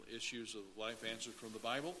Issues of Life Answered from the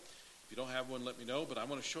Bible. If you don't have one, let me know. But I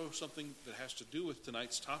want to show something that has to do with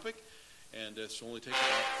tonight's topic. And it's only take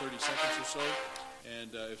about 30 seconds or so.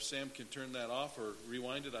 And if Sam can turn that off or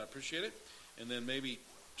rewind it, I appreciate it. And then maybe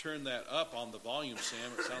turn that up on the volume,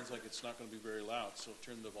 Sam. It sounds like it's not going to be very loud. So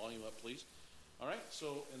turn the volume up, please. All right.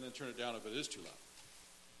 So, and then turn it down if it is too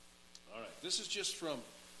loud. All right. This is just from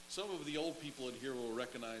some of the old people in here will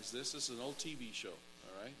recognize this. This is an old TV show.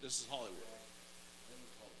 All right. This is Hollywood.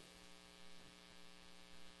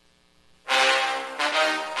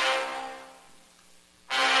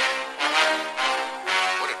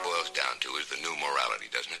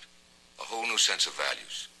 Doesn't it? A whole new sense of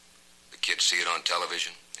values. The kids see it on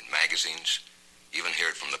television, in magazines, even hear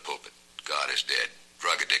it from the pulpit. God is dead.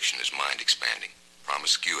 Drug addiction is mind-expanding.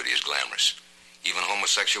 Promiscuity is glamorous. Even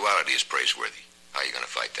homosexuality is praiseworthy. How are you going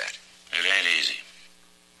to fight that? It ain't easy.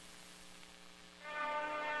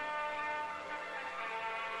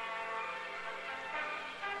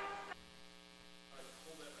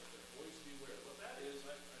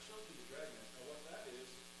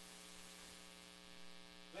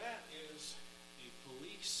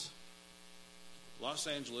 Los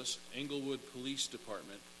Angeles Englewood Police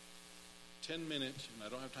Department 10-minute, and I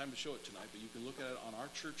don't have time to show it tonight, but you can look at it on our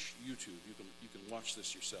church YouTube. You can watch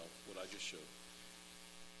this yourself, what I just showed.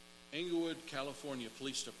 Englewood, California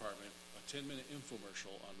Police Department, a 10-minute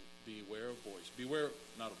infomercial on beware of boys. Beware,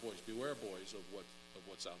 not of boys, beware of boys of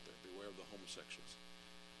what's out there. Beware of the homosexuals.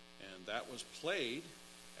 And that was played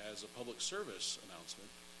as a public service announcement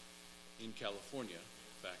in California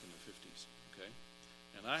back in the 50s. Okay?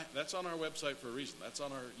 And that's on our website for a reason. That's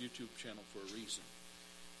on our YouTube channel for a reason.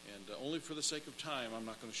 And only for the sake of time, I'm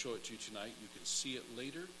not going to show it to you tonight. You can see it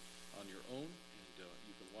later on your own, and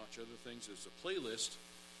you can watch other things. There's a playlist.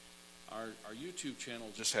 Our YouTube channel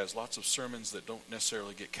just has lots of sermons that don't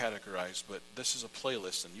necessarily get categorized, but this is a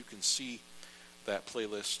playlist, and you can see that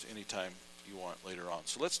playlist anytime you want later on.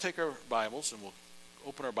 So let's take our Bibles, and we'll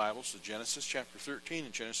open our Bibles to Genesis chapter 13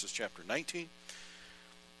 and Genesis chapter 19.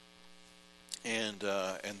 And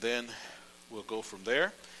then we'll go from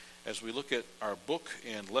there as we look at our book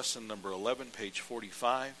in lesson number 11, page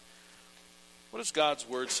 45. What does God's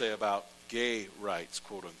Word say about gay rights,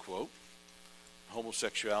 quote unquote,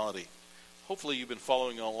 homosexuality? Hopefully you've been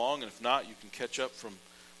following along, and if not, you can catch up from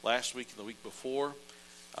last week and the week before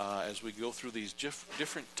as we go through these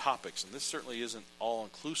different topics. And this certainly isn't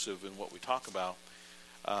all-inclusive in what we talk about,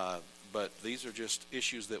 but these are just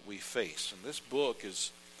issues that we face. And this book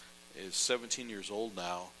is 17 years old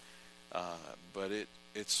now, but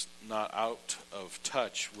it's not out of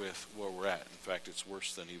touch with where we're at. In fact, it's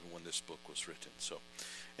worse than even when this book was written. So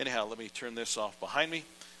anyhow, let me turn this off behind me,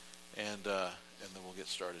 and then we'll get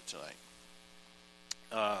started tonight.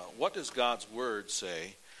 What does God's Word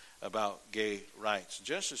say about gay rights?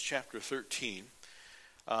 Genesis chapter 13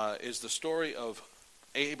 is the story of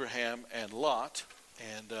Abraham and Lot,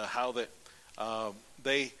 and how that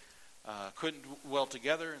they couldn't dwell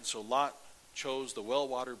together, and so Lot chose the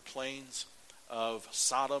well-watered plains of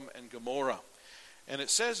Sodom and Gomorrah. And it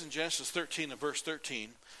says in Genesis 13 and verse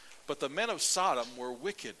 13, "But the men of Sodom were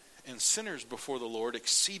wicked and sinners before the Lord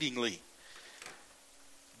exceedingly."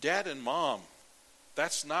 Dad and Mom,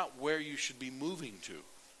 that's not where you should be moving to.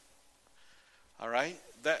 All right?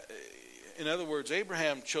 In other words,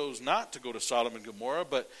 Abraham chose not to go to Sodom and Gomorrah,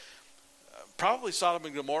 but probably Sodom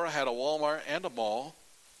and Gomorrah had a Walmart and a mall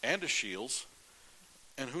and a Shields,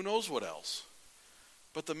 and who knows what else.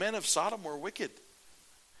 But the men of Sodom were wicked.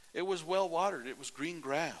 It was well watered. It was green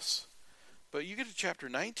grass. But you get to chapter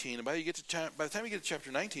 19, and by the time you get to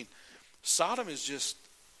chapter 19, Sodom is just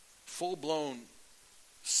full-blown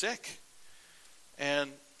sick.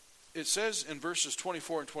 And it says in verses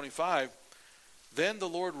 24 and 25, "Then the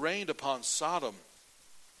Lord rained upon Sodom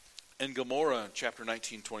and Gomorrah," chapter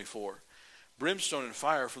 19, 24, "brimstone and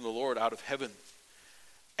fire from the Lord out of heaven.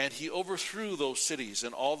 And he overthrew those cities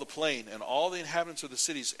and all the plain and all the inhabitants of the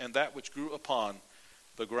cities and that which grew upon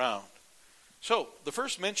the ground." So, the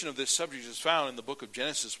first mention of this subject is found in the book of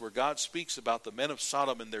Genesis, where God speaks about the men of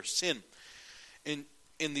Sodom and their sin. In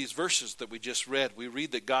these verses that we just read, we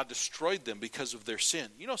read that God destroyed them because of their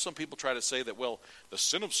sin. You know, some people try to say that, well, the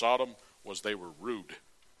sin of Sodom was they were rude,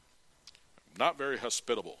 not very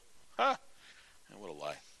hospitable. And what a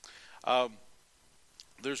lie.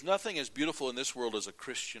 There's nothing as beautiful in this world as a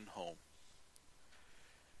Christian home.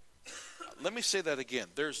 Let me say that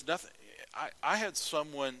again. There's nothing. I had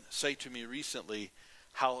someone say to me recently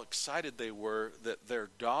how excited they were that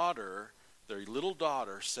their little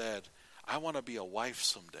daughter said, "I want to be a wife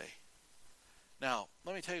someday." Now,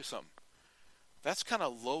 let me tell you something. That's kind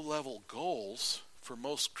of low-level goals for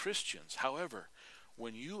most Christians. However,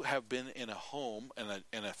 when you have been in a home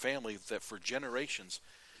and a family that for generations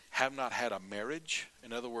have not had a marriage,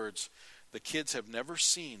 in other words, the kids have never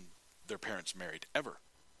seen their parents married, ever.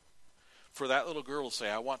 For that little girl to say,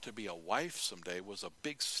 I want to be a wife someday, was a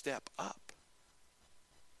big step up.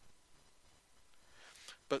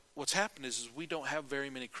 But what's happened is we don't have very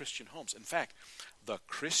many Christian homes. In fact, the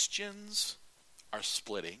Christians are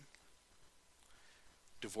splitting,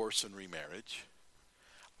 divorce and remarriage.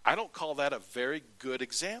 I don't call that a very good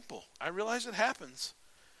example. I realize it happens,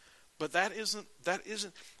 but that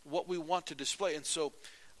isn't what we want to display. And so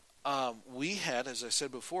we had, as I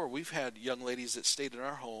said before, we've had young ladies that stayed in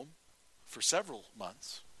our home for several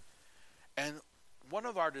months. And one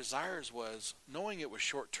of our desires was, knowing it was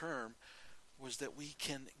short term, was that we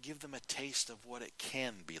can give them a taste of what it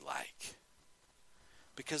can be like.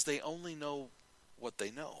 Because they only know what they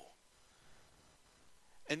know.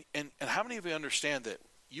 And how many of you understand that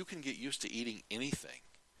you can get used to eating anything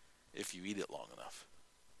if you eat it long enough?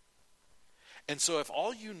 And so if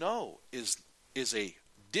all you know is a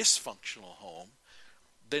dysfunctional home,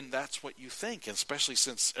 then that's what you think, and especially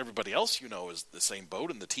since everybody else you know is the same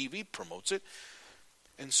boat and the TV promotes it.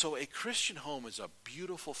 And so a Christian home is a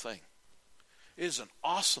beautiful thing. It is an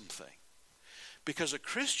awesome thing. Because a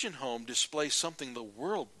Christian home displays something the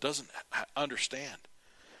world doesn't understand.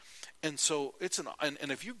 And so and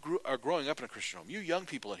if you are growing up in a Christian home, you young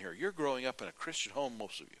people in here, you're growing up in a Christian home,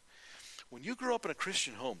 most of you. When you grow up in a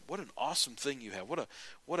Christian home, what an awesome thing you have.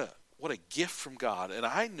 What a gift from God. And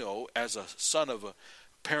I know, as a son of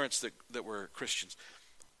parents that were Christians,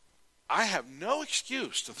 I have no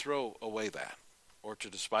excuse to throw away that, or to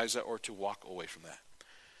despise that, or to walk away from that.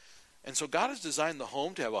 And so God has designed the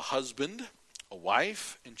home to have a husband, a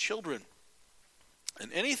wife, and children.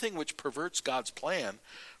 And anything which perverts God's plan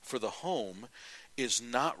for the home is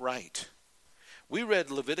not right. We read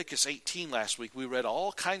Leviticus 18 last week. We read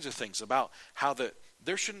all kinds of things about how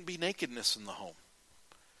there shouldn't be nakedness in the home.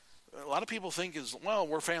 A lot of people think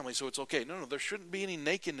we're family, so it's okay. No, there shouldn't be any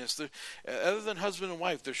nakedness. Other than husband and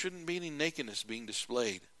wife, there shouldn't be any nakedness being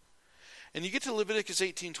displayed. And you get to Leviticus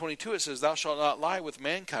 18:22, it says, Thou shalt not lie with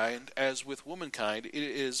mankind as with womankind. It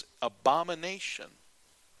is abomination.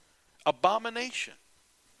 Abomination.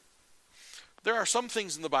 There are some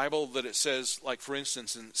things in the Bible that it says, like for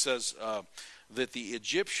instance, it says that the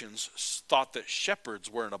Egyptians thought that shepherds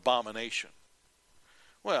were an abomination.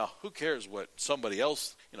 Well, who cares what somebody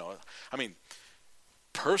else,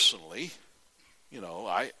 personally,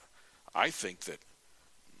 I think that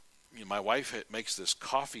my wife makes this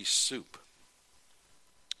coffee soup,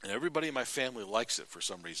 and everybody in my family likes it for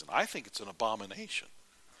some reason. I think it's an abomination.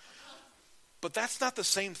 But that's not the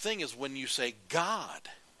same thing as when you say God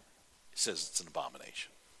says it's an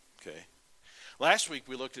abomination. Okay? Last week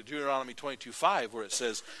we looked at Deuteronomy 22:5, where it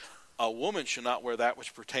says, a woman should not wear that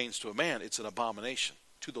which pertains to a man. It's an abomination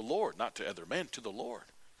to the Lord, not to other men, to the Lord.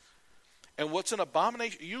 And what's an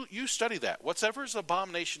abomination? You study that. Whatever is an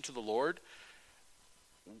abomination to the Lord,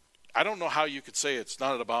 I don't know how you could say it's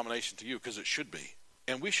not an abomination to you, because it should be.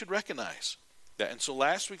 And we should recognize that. And so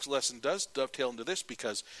last week's lesson does dovetail into this,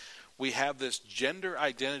 because we have this gender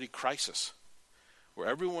identity crisis where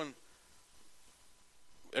everyone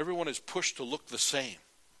is pushed to look the same.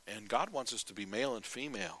 And God wants us to be male and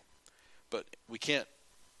female. But we can't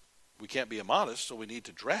be immodest, so we need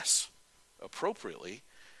to dress appropriately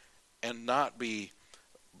and not be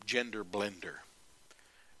gender blender.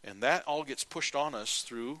 And that all gets pushed on us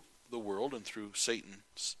through the world and through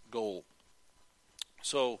Satan's goal.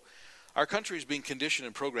 So our country is being conditioned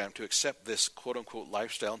and programmed to accept this quote-unquote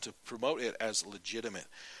lifestyle and to promote it as legitimate.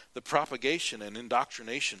 The propagation and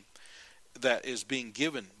indoctrination that is being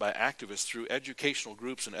given by activists through educational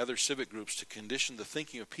groups and other civic groups to condition the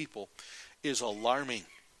thinking of people is alarming.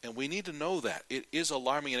 And we need to know that. It is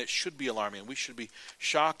alarming, and it should be alarming. And we should be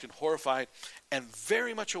shocked and horrified and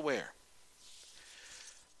very much aware.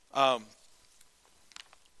 Of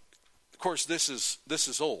course, this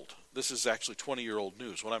is old. This is actually 20-year-old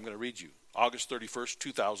news. What I'm going to read you, August 31st,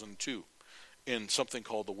 2002, in something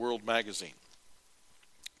called the World Magazine.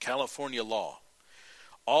 California law.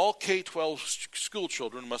 All K-12 school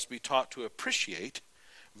children must be taught to appreciate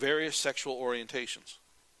various sexual orientations.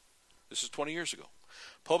 This is 20 years ago.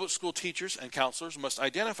 Public school teachers and counselors must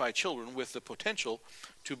identify children with the potential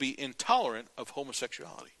to be intolerant of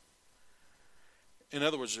homosexuality. In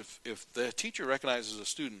other words, if the teacher recognizes a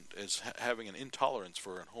student as having an intolerance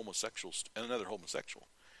for another homosexual,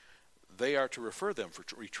 they are to refer them for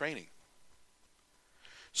retraining.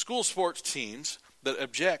 School sports teams that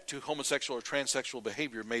object to homosexual or transsexual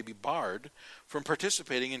behavior may be barred from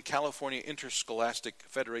participating in California Interscholastic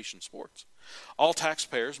Federation sports. All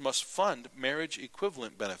taxpayers must fund marriage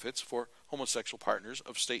equivalent benefits for homosexual partners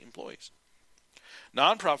of state employees.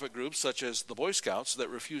 Nonprofit groups such as the Boy Scouts that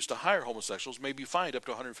refuse to hire homosexuals may be fined up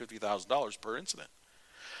to $150,000 per incident.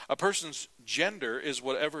 A person's gender is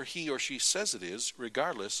whatever he or she says it is,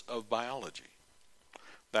 regardless of biology.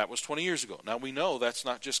 That was 20 years ago. Now we know that's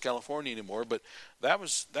not just California anymore, but that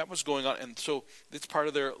was going on, and so it's part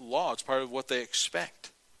of their law. It's part of what they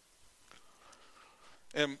expect.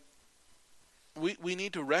 And we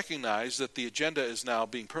need to recognize that the agenda is now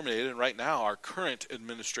being permeated, and right now our current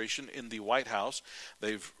administration in the White House,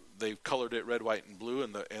 they've colored it red, white, and blue,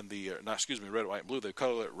 red, white, and blue. They've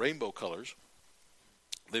colored it rainbow colors.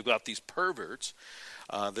 They've got these perverts.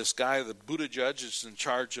 This guy, the Buttigieg, is in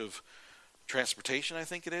charge of transportation, I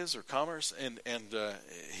think it is, or commerce, and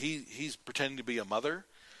he's pretending to be a mother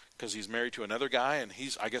because he's married to another guy, and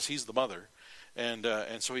I guess he's the mother, and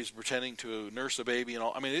so he's pretending to nurse a baby and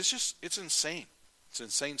all. I mean, it's insane. It's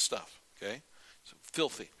insane stuff. Okay, it's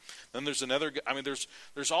filthy. Then there's another. I mean,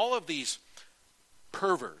 there's all of these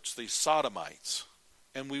perverts, these sodomites,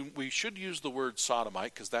 and we should use the word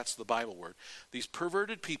sodomite because that's the Bible word. These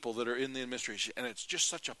perverted people that are in the administration, and it's just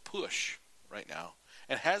such a push right now.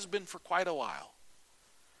 And has been for quite a while.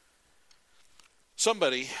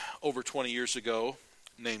 Somebody over 20 years ago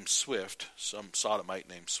named Swift, some sodomite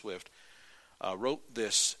named Swift, wrote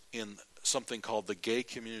this in something called the Gay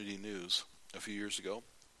Community News a few years ago,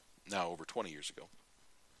 now over 20 years ago.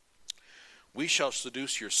 We shall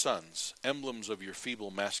seduce your sons, emblems of your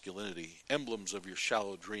feeble masculinity, emblems of your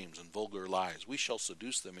shallow dreams and vulgar lies. We shall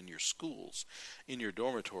seduce them in your schools, in your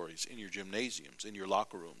dormitories, in your gymnasiums, in your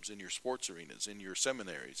locker rooms, in your sports arenas, in your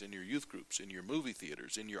seminaries, in your youth groups, in your movie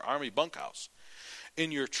theaters, in your army bunkhouse,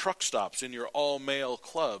 in your truck stops, in your all-male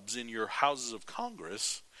clubs, in your houses of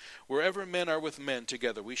Congress. Wherever men are with men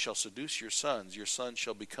together, we shall seduce your sons. Your sons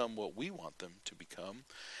shall become what we want them to become.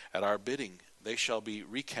 At our bidding, they shall be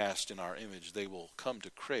recast in our image. They will come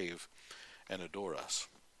to crave and adore us.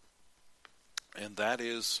 And that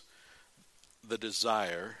is the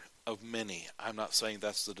desire of many. I'm not saying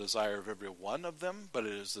that's the desire of every one of them, but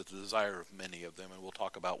it is the desire of many of them, and we'll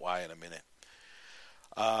talk about why in a minute.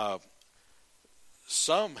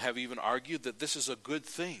 Some have even argued that this is a good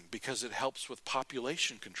thing because it helps with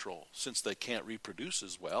population control. Since they can't reproduce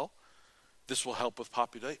as well, this will help with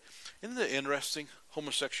population. Isn't it interesting?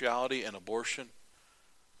 Homosexuality and abortion,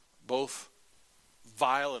 both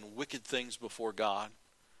vile and wicked things before God,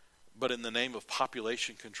 but in the name of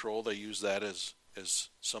population control, they use that as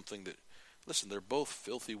something that, listen, they're both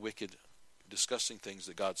filthy, wicked, disgusting things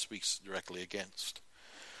that God speaks directly against.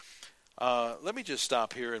 Let me just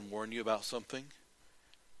stop here and warn you about something.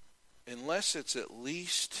 Unless it's at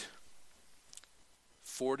least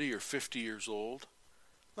 40 or 50 years old,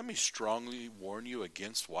 let me strongly warn you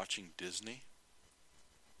against watching Disney.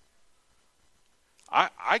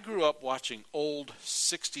 I grew up watching old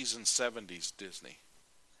 60s and 70s Disney.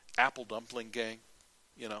 Apple Dumpling Gang,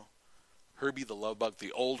 Herbie the Love Bug,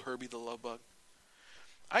 the old Herbie the Love Bug.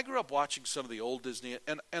 I grew up watching some of the old Disney,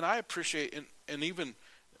 and I appreciate, and even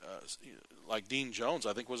like Dean Jones,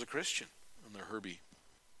 I think, was a Christian in the Herbie.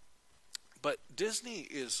 But Disney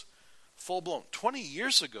is full-blown. 20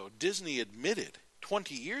 years ago, Disney admitted,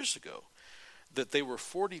 20 years ago, that they were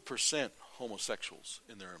 40% homosexuals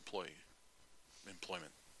in their employment.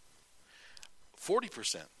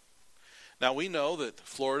 40%. Now, we know that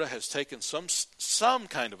Florida has taken some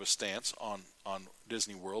kind of a stance on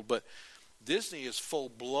Disney World, but Disney is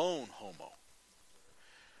full-blown homo.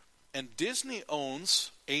 And Disney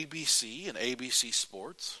owns ABC and ABC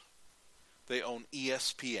Sports. They own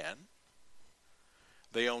ESPN.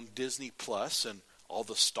 They own Disney Plus and all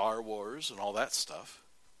the Star Wars and all that stuff.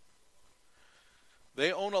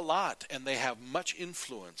 They own a lot, and they have much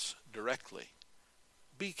influence directly.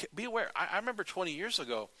 Be aware. I remember 20 years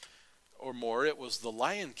ago or more, it was the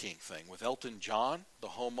Lion King thing with Elton John, the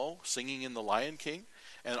homo, singing in the Lion King,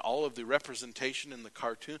 and all of the representation in the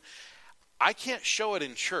cartoon. I can't show it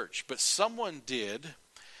in church, but someone did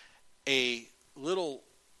a little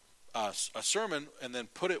a sermon and then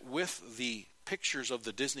put it with the pictures of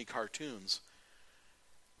the Disney cartoons.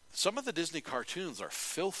 Some of the Disney cartoons are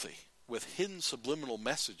filthy with hidden subliminal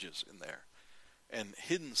messages in there and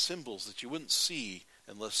hidden symbols that you wouldn't see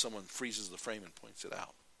unless someone freezes the frame and points it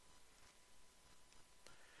out.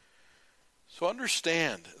 So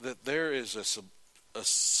understand that there is a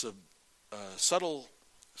subtle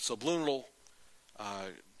subliminal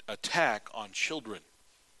attack on children,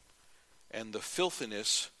 and the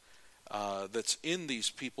filthiness that's in these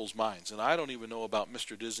people's minds. And I don't even know about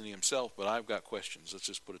Mr. Disney himself, but I've got questions. Let's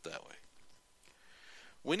just put it that way.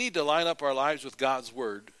 We need to line up our lives with God's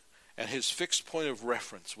Word and His fixed point of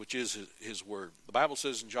reference, which is His Word. The Bible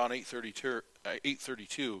says in John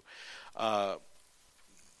 8:32,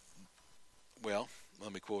 well,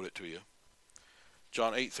 let me quote it to you.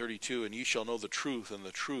 John 8:32, and ye shall know the truth, and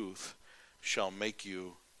the truth shall make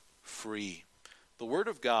you free. The Word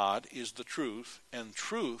of God is the truth, and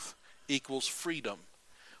truth equals freedom.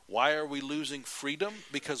 Why are we losing freedom?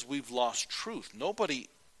 Because we've lost truth. Nobody,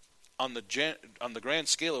 on the grand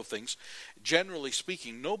scale of things, generally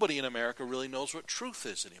speaking, nobody in America really knows what truth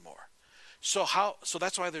is anymore. So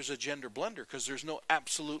that's why there's a gender blender, because there's no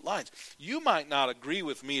absolute lines. You might not agree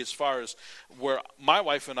with me as far as where my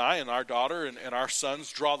wife and I and our daughter and our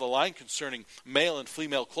sons draw the line concerning male and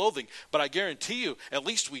female clothing, but I guarantee you, at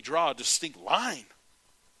least we draw a distinct line.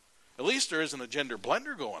 At least there isn't a gender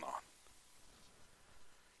blender going on.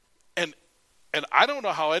 And I don't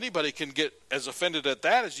know how anybody can get as offended at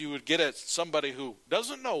that as you would get at somebody who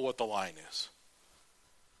doesn't know what the line is,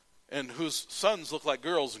 and whose sons look like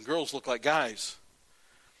girls and girls look like guys.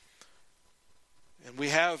 And we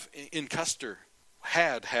have in Custer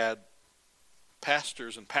had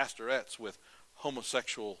pastors and pastorettes with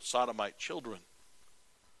homosexual sodomite children.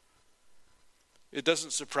 It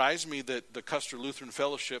doesn't surprise me that the Custer Lutheran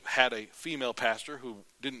Fellowship had a female pastor who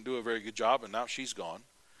didn't do a very good job, and now she's gone.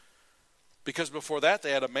 Because before that, they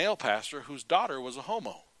had a male pastor whose daughter was a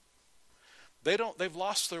homo. They've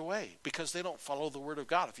lost their way because they don't follow the Word of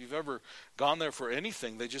God. If you've ever gone there for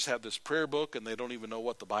anything, they just have this prayer book and they don't even know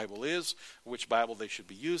what the Bible is, which Bible they should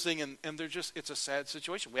be using, and it's a sad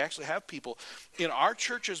situation. We actually have people in our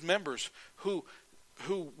church as members who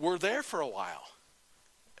were there for a while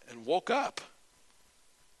and woke up.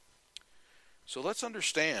 So let's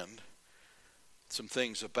understand some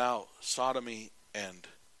things about sodomy and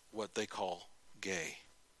what they call gay.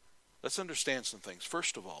 Let's understand some things.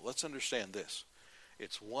 First of all, let's understand this.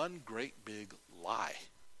 It's one great big lie.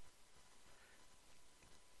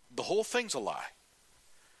 The whole thing's a lie.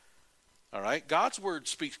 All right? God's Word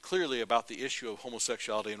speaks clearly about the issue of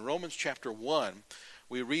homosexuality. In Romans chapter 1,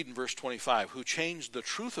 we read in verse 25, who changed the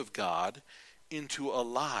truth of God into a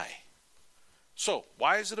lie. So,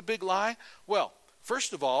 why is it a big lie? Well,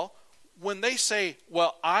 first of all, when they say,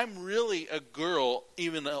 well, I'm really a girl,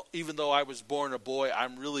 even though I was born a boy,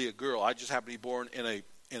 I'm really a girl. I just happen to be born in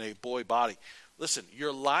a boy body. Listen,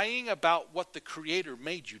 you're lying about what the Creator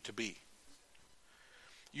made you to be.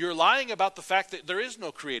 You're lying about the fact that there is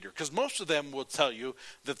no Creator, because most of them will tell you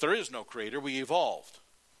that there is no Creator. We evolved.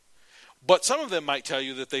 But some of them might tell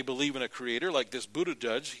you that they believe in a Creator, like this Buddha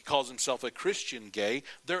judge. He calls himself a Christian gay.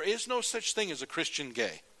 There is no such thing as a Christian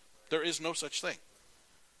gay. There is no such thing.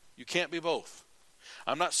 You can't be both.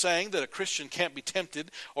 I'm not saying that a Christian can't be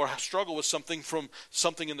tempted or struggle with something from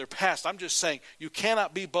something in their past. I'm just saying you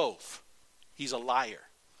cannot be both. He's a liar.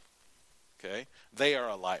 Okay? They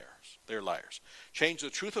are liars. They're liars. Change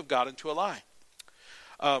the truth of God into a lie.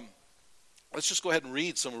 Let's just go ahead and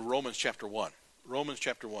read some of Romans chapter 1. Romans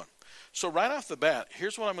chapter 1. So right off the bat,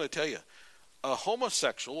 here's what I'm going to tell you. A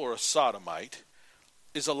homosexual or a sodomite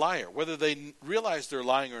is a liar. Whether they realize they're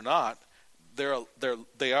lying or not,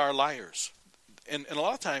 they are liars. And a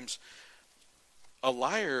lot of times, a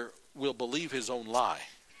liar will believe his own lie.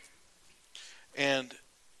 And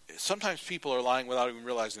sometimes people are lying without even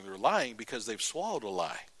realizing they're lying because they've swallowed a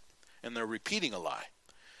lie. And they're repeating a lie.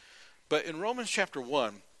 But in Romans chapter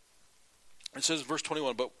 1, it says in verse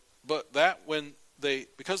 21,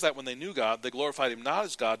 because when they knew God, they glorified him not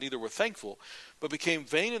as God, neither were thankful, but became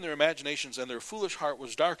vain in their imaginations, and their foolish heart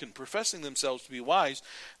was darkened. Professing themselves to be wise,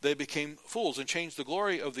 they became fools, and changed the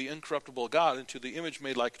glory of the incorruptible God into the image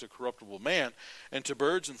made like to corruptible man, and to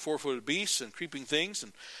birds and four-footed beasts and creeping things.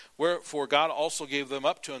 And wherefore God also gave them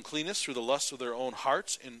up to uncleanness through the lusts of their own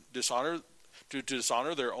hearts, in dishonor to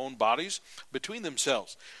dishonor their own bodies between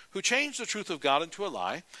themselves, who changed the truth of God into a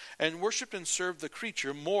lie, and worshipped and served the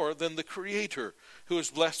creature more than the Creator, who is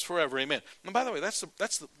blessed forever. Amen. And by the way, that's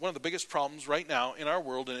one of the biggest problems right now in our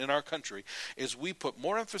world and in our country, is we put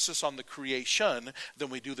more emphasis on the creation than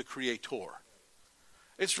we do the Creator.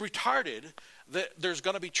 It's retarded that there's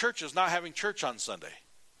going to be churches not having church on Sunday.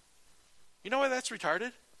 You know why that's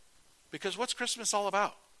retarded? Because what's Christmas all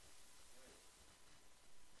about?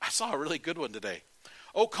 I saw a really good one today.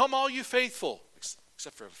 Oh, come all you faithful.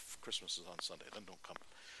 Except for if Christmas is on Sunday, then don't come.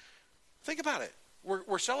 Think about it.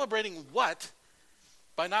 We're celebrating what?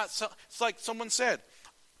 By not, it's like someone said,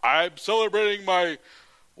 I'm celebrating my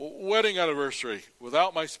wedding anniversary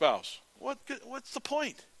without my spouse. What's the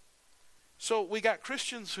point? So we got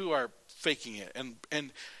Christians who are faking it,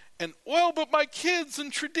 and And, well, but my kids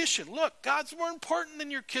and tradition. Look, God's more important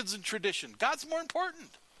than your kids and tradition. God's more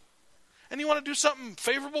important. And you want to do something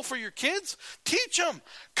favorable for your kids? Teach them.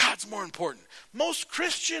 God's more important. Most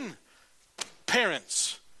Christian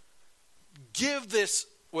parents give this,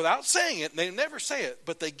 without saying it, and they never say it,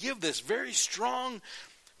 but they give this very strong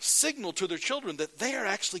signal to their children that they are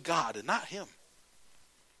actually God and not him.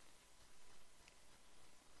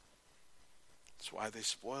 That's why they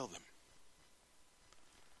spoil them.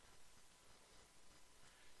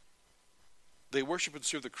 They worship and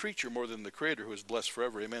serve the creature more than the Creator, who is blessed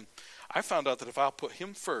forever. Amen. I found out that if I'll put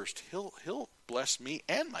him first, he'll bless me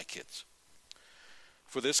and my kids.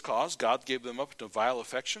 For this cause, God gave them up to vile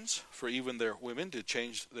affections, for even their women did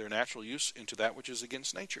change their natural use into that which is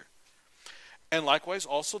against nature. And likewise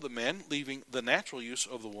also the men, leaving the natural use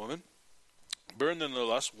of the woman, burned in their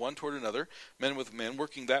lust one toward another, men with men,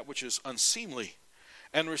 working that which is unseemly,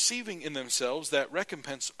 and receiving in themselves that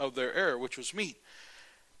recompense of their error, which was meat.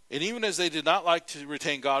 And even as they did not like to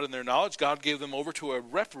retain God in their knowledge, God gave them over to a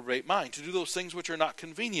reprobate mind, to do those things which are not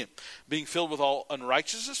convenient, being filled with all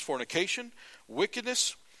unrighteousness, fornication,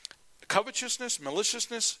 wickedness, covetousness,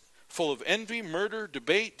 maliciousness, full of envy, murder,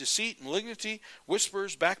 debate, deceit, malignity,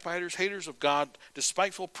 whisperers, backbiters, haters of God,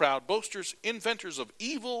 despiteful, proud, boasters, inventors of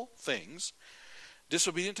evil things,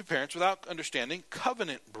 disobedient to parents, without understanding,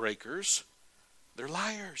 covenant breakers. They're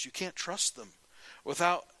liars. You can't trust them.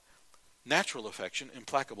 Without natural affection,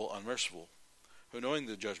 implacable, unmerciful, who knowing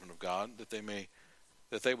the judgment of God, that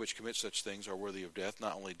they which commit such things are worthy of death,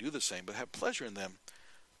 not only do the same, but have pleasure in them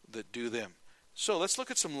that do them. So let's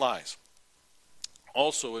look at some lies.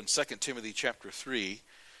 Also in 2 Timothy chapter 3,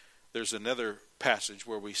 there's another passage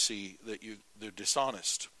where we see that they're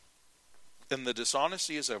dishonest. And the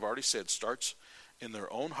dishonesty, as I've already said, starts in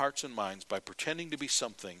their own hearts and minds by pretending to be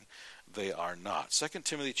something they are not. 2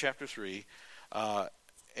 Timothy chapter 3,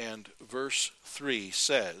 and verse 3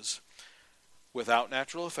 says, without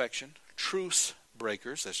natural affection, truce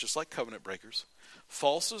breakers, that's just like covenant breakers,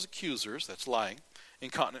 false accusers, that's lying,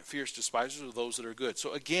 incontinent, fierce, despisers of those that are good.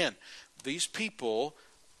 So again, these people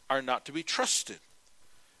are not to be trusted.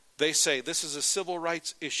 They say this is a civil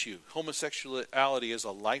rights issue. Homosexuality is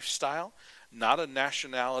a lifestyle, not a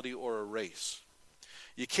nationality or a race.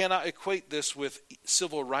 You cannot equate this with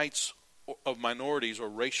civil rights of minorities or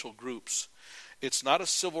racial groups. It's not a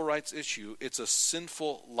civil rights issue. It's a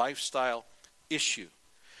sinful lifestyle issue.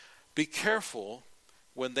 Be careful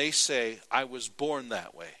when they say, I was born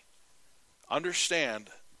that way. Understand,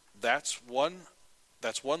 that's one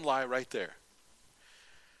lie right there.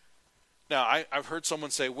 Now, I've heard someone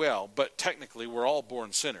say, well, but technically we're all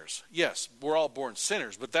born sinners. Yes, we're all born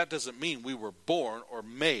sinners, but that doesn't mean we were born or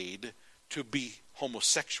made to be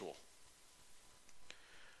homosexual.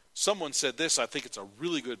 Someone said this, I think it's a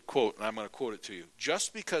really good quote, and I'm going to quote it to you.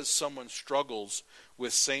 Just because someone struggles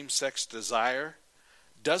with same-sex desire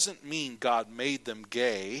doesn't mean God made them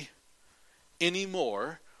gay any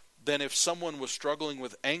more than if someone was struggling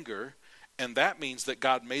with anger, and that means that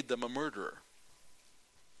God made them a murderer.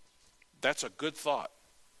 That's a good thought.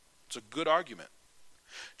 It's a good argument.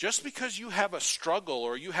 Just because you have a struggle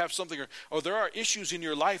or you have something or there are issues in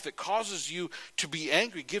your life that causes you to be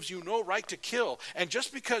angry gives you no right to kill. And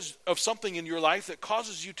just because of something in your life that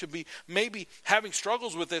causes you to be maybe having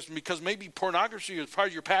struggles with this because maybe pornography is part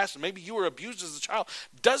of your past and maybe you were abused as a child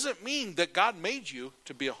doesn't mean that God made you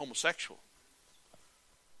to be a homosexual.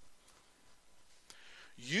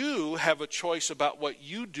 You have a choice about what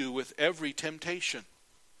you do with every temptation.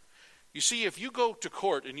 You see, if you go to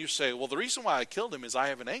court and you say, well, the reason why I killed him is I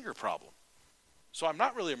have an anger problem. So I'm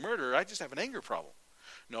not really a murderer, I just have an anger problem.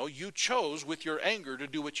 No, you chose with your anger to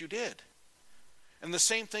do what you did. And the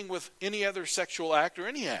same thing with any other sexual act or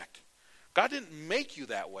any act. God didn't make you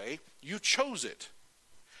that way. You chose it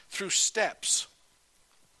through steps.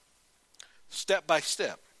 Step by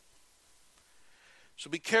step. So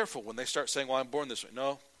be careful when they start saying, well, I'm born this way.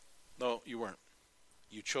 No, you weren't.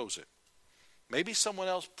 You chose it. Maybe someone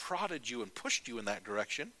else prodded you and pushed you in that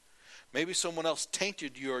direction. Maybe someone else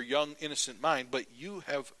tainted your young, innocent mind, but you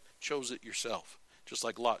have chose it yourself, just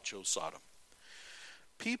like Lot chose Sodom.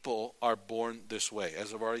 People are born this way,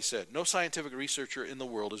 as I've already said. No scientific researcher in the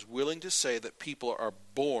world is willing to say that people are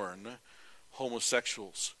born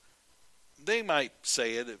homosexuals. They might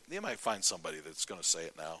say it. They might find somebody that's going to say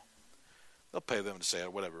it now. They'll pay them to say it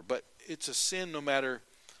or whatever. But it's a sin no matter...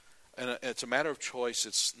 And it's a matter of choice.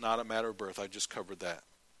 It's not a matter of birth. I just covered that.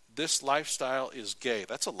 This lifestyle is gay.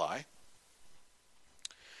 That's a lie.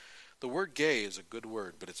 The word gay is a good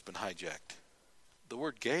word, but it's been hijacked. The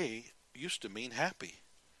word gay used to mean happy.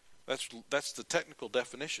 That's the technical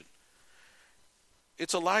definition.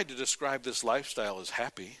 It's a lie to describe this lifestyle as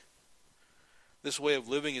happy. This way of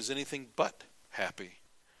living is anything but happy.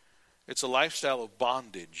 It's a lifestyle of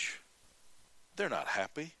bondage. They're not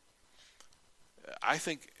happy. I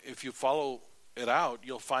think if you follow it out,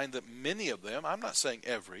 you'll find that many of them, I'm not saying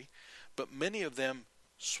every, but many of them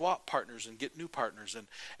swap partners and get new partners,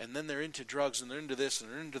 and then they're into drugs and they're into this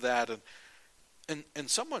and they're into that. And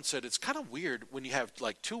someone said it's kind of weird when you have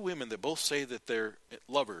like two women that both say that they're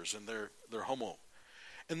lovers and they're homo.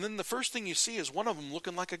 And then the first thing you see is one of them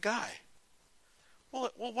looking like a guy. Well,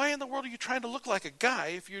 why in the world are you trying to look like a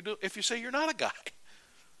guy if you say you're not a guy?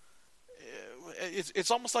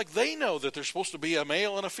 It's almost like they know that they're supposed to be a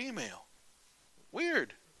male and a female.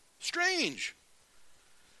 Weird. Strange.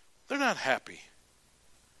 They're not happy.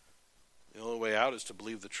 The only way out is to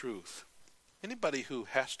believe the truth. Anybody who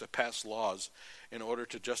has to pass laws in order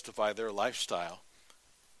to justify their lifestyle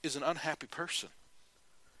is an unhappy person.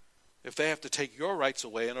 If they have to take your rights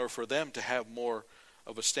away in order for them to have more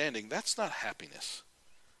of a standing, that's not happiness.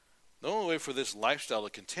 The only way for this lifestyle to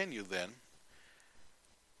continue then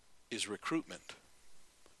is recruitment.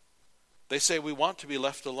 They say we want to be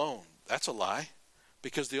left alone. That's a lie,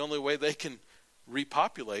 because the only way they can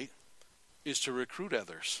repopulate is to recruit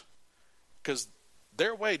others, because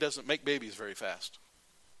their way doesn't make babies very fast.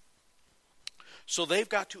 So they've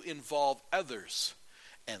got to involve others,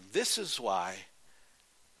 and this is why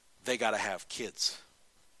they got to have kids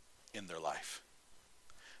in their life.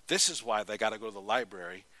 This is why they got to go to the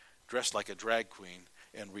library dressed like a drag queen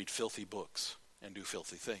and read filthy books and do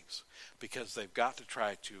filthy things, because they've got to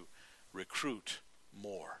try to recruit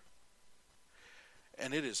more.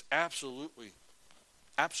 And it is absolutely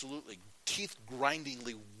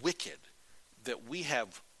teeth-grindingly wicked that we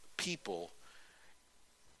have people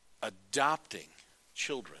adopting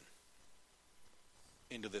children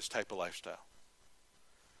into this type of lifestyle.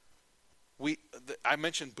 I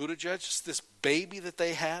mentioned Buttigieg, this baby that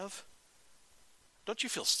they have. Don't you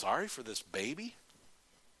feel sorry for this baby?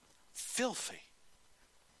 Filthy.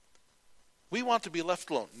 We want to be left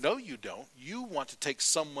alone. No, you don't. You want to take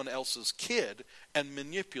someone else's kid and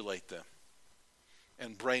manipulate them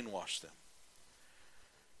and brainwash them.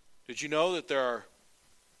 Did you know that there are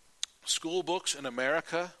school books in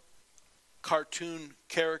America, cartoon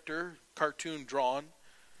drawn,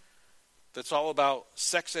 that's all about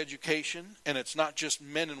sex education, and it's not just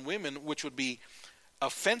men and women, which would be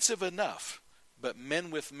offensive enough, but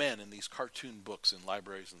men with men in these cartoon books in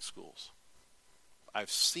libraries and schools.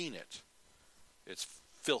 I've seen it. It's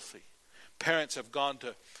filthy. Parents have gone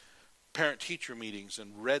to parent-teacher meetings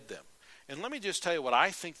and read them. And let me just tell you what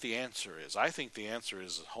I think the answer is. I think the answer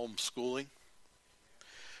is homeschooling,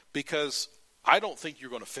 because I don't think you're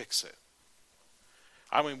going to fix it.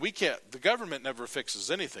 I mean, the government never fixes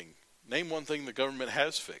anything. Name one thing the government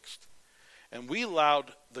has fixed. And we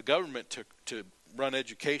allowed the government to run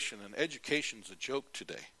education, and education's a joke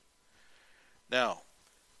today. Now,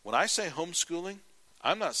 when I say homeschooling,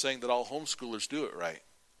 I'm not saying that all homeschoolers do it right.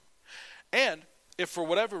 And if for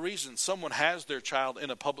whatever reason someone has their child in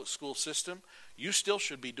a public school system, you still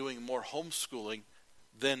should be doing more homeschooling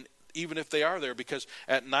than even if they are there, because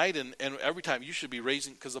at night and every time you should be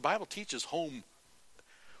raising, because the Bible teaches home,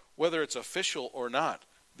 whether it's official or not,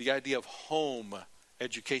 the idea of home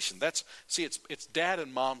education. It's dad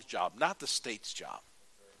and mom's job, not the state's job.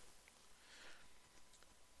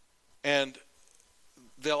 And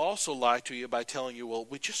they'll also lie to you by telling you, well,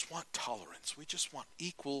 we just want tolerance. We just want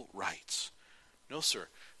equal rights. No, sir.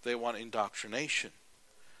 They want indoctrination.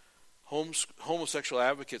 Homosexual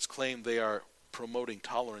advocates claim they are promoting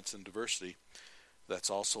tolerance and diversity. That's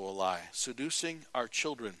also a lie. Seducing our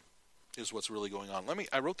children is what's really going on.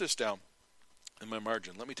 I wrote this down in my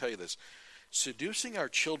margin. Let me tell you this. Seducing our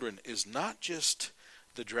children is not just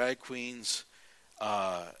the drag queens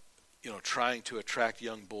trying to attract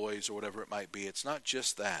young boys or whatever it might be. It's not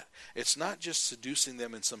just that. It's not just seducing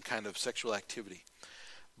them in some kind of sexual activity,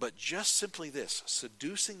 but just simply this,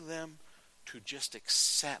 seducing them to just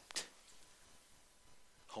accept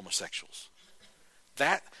homosexuals.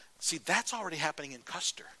 That's already happening in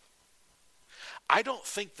Custer. I don't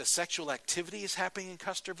think the sexual activity is happening in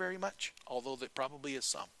Custer very much, although there probably is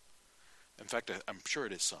some. In fact, I'm sure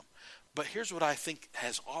it is some. But here's what I think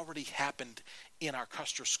has already happened in our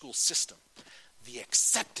Custer school system. The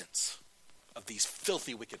acceptance of these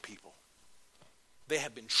filthy, wicked people. They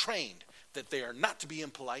have been trained that they are not to be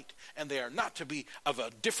impolite and they are not to be of a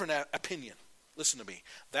different opinion. Listen to me.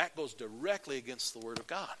 That goes directly against the Word of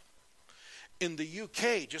God. In the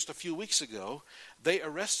UK, just a few weeks ago, they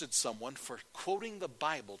arrested someone for quoting the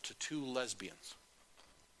Bible to two lesbians.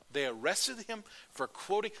 They arrested him for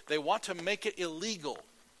quoting. They want to make it illegal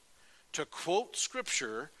to quote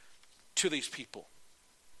Scripture to these people.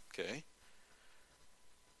 Okay?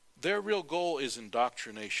 Their real goal is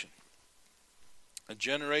indoctrination. A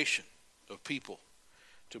generation of people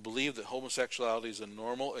to believe that homosexuality is a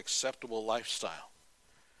normal, acceptable lifestyle.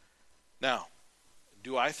 Now,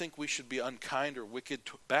 do I think we should be unkind or wicked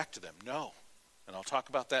back to them? No. And I'll talk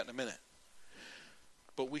about that in a minute.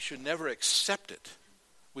 But we should never accept it.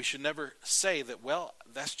 We should never say that, well,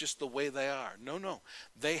 that's just the way they are. No.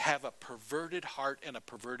 They have a perverted heart and a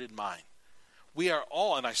perverted mind. We are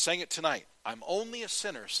all, and I sang it tonight, I'm only a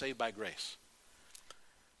sinner saved by grace.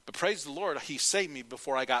 But praise the Lord, He saved me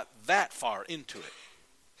before I got that far into it.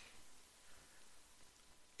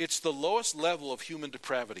 It's the lowest level of human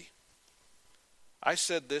depravity. I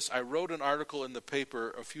said this, I wrote an article in the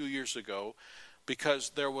paper a few years ago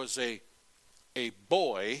because there was a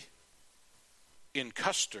boy in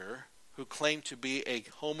Custer who claimed to be a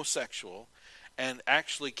homosexual and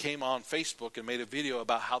actually came on Facebook and made a video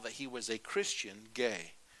about how that he was a Christian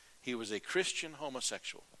gay. He was a Christian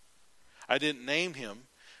homosexual. I didn't name him,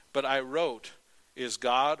 but I wrote, is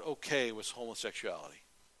God okay with homosexuality?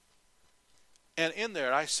 And in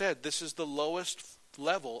there I said, this is the lowest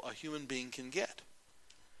level a human being can get.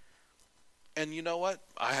 And you know what?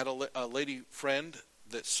 I had a lady friend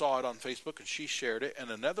that saw it on Facebook and she shared it, and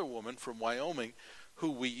another woman from Wyoming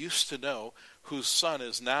who we used to know, whose son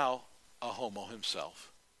is now a homo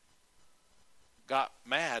himself, got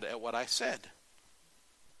mad at what I said.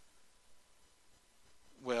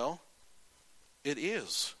 Well, it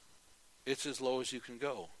is. It's as low as you can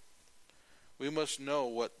go. We must know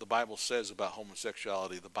what the Bible says about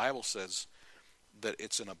homosexuality. The Bible says that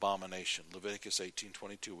it's an abomination. Leviticus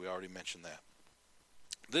 18:22, we already mentioned that.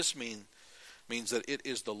 This means that it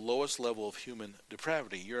is the lowest level of human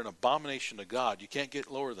depravity. You're an abomination to God. You can't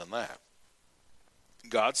get lower than that.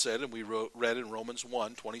 God said, and we read in Romans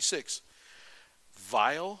 1:26,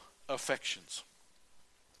 vile affections.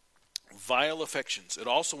 Vile affections. It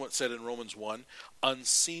also said in Romans 1,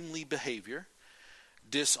 unseemly behavior,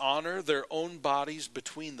 dishonor their own bodies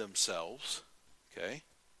between themselves. Okay?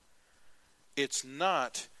 It's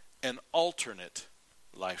not an alternate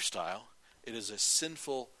lifestyle. It is a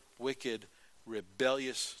sinful, wicked,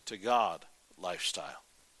 rebellious to God lifestyle.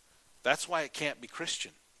 That's why it can't be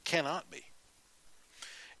Christian. Cannot be.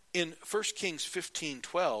 In 1 Kings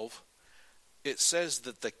 15:12, it says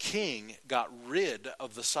that the king got rid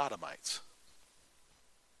of the Sodomites.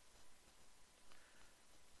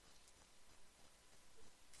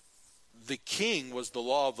 The king was the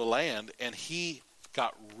law of the land, and he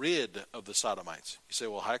got rid of the Sodomites. You say,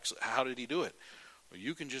 well, how did he do it? Well,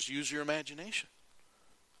 you can just use your imagination.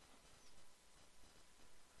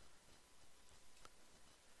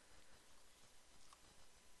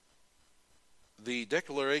 The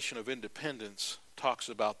Declaration of Independence talks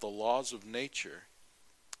about the laws of nature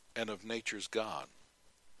and of nature's God.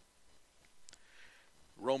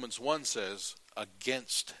 Romans 1 says,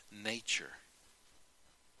 against nature.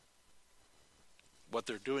 What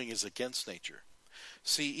they're doing is against nature.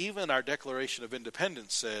 See, even our Declaration of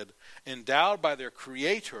Independence said, endowed by their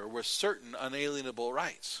Creator with certain unalienable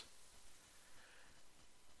rights.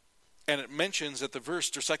 And it mentions at the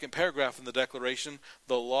first or second paragraph in the Declaration,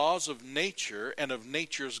 the laws of nature and of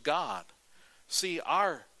nature's God. See,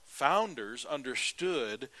 our founders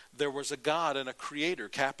understood there was a God and a Creator,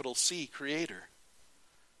 capital C, Creator.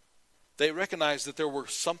 They recognized that there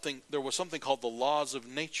was something called the laws of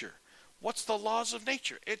nature. What's the laws of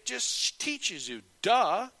nature? It just teaches you.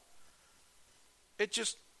 Duh. It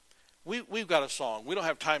just, we've got a song. We don't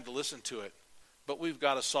have time to listen to it, but we've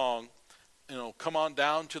got a song. Come on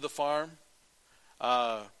down to the farm.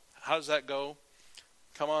 How does that go?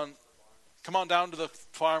 Come on down to the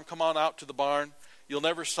farm. Come on out to the barn. You'll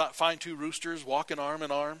never find two roosters walking arm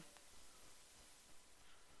in arm.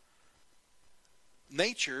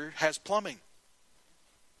 Nature has plumbing.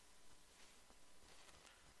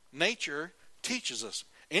 Nature teaches us.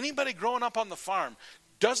 Anybody growing up on the farm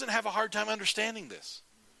doesn't have a hard time understanding this.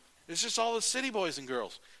 It's just all the city boys and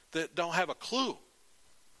girls that don't have a clue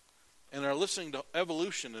and are listening to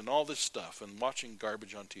evolution and all this stuff and watching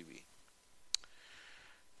garbage on TV.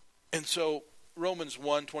 And so Romans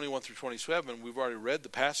 1:21 through 27, we've already read the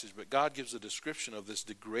passage, but God gives a description of this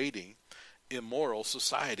degrading, immoral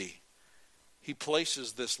society. He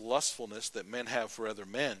places this lustfulness that men have for other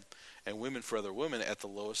men and women for other women at the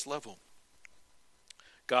lowest level.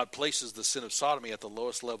 God places the sin of sodomy at the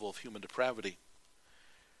lowest level of human depravity.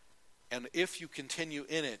 And if you continue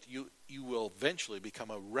in it, you will eventually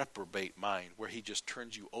become a reprobate mind where he just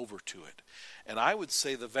turns you over to it. And I would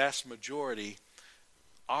say the vast majority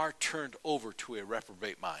are turned over to a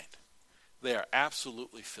reprobate mind. They are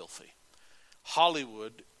absolutely filthy.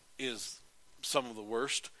 Hollywood is some of the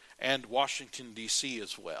worst, and Washington, D.C.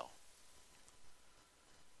 as well.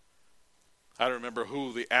 I don't remember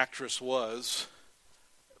who the actress was,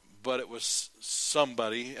 but it was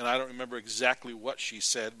somebody, and I don't remember exactly what she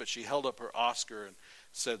said, but she held up her Oscar and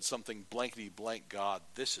said something blankety blank, God,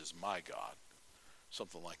 this is my God.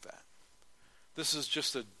 Something like that. This is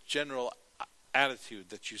just a general attitude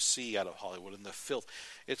that you see out of Hollywood and the filth.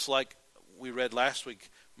 It's like we read last week,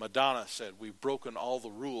 Madonna said, we've broken all the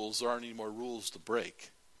rules. There aren't any more rules to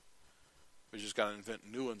break. We just got to invent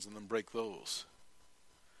new ones and then break those.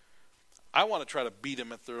 I want to try to beat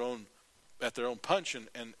them at their own punch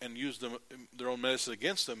and use them their own medicine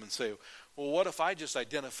against them and say, well, what if I just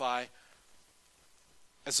identify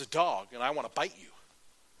as a dog and I want to bite you?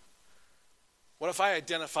 What if I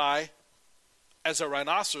identify as a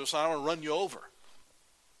rhinoceros and I want to run you over?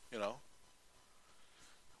 You know?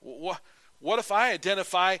 What if I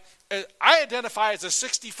identify as a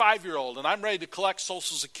 65-year-old and I'm ready to collect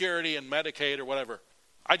Social Security and Medicaid or whatever?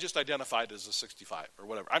 I just identified as a 65 or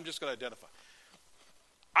whatever. I'm just going to identify.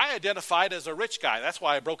 I identified as a rich guy. That's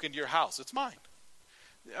why I broke into your house. It's mine.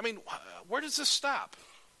 I mean, where does this stop?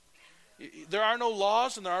 There are no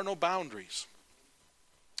laws and there are no boundaries.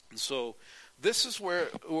 And so this is where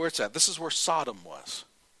it's at. This is where Sodom was.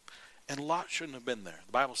 And Lot shouldn't have been there.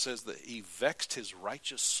 The Bible says that he vexed his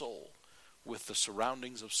righteous soul with the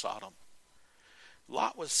surroundings of Sodom.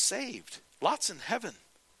 Lot was saved. Lot's in heaven.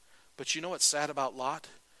 But you know what's sad about Lot?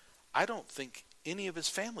 I don't think any of his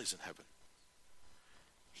family's in heaven.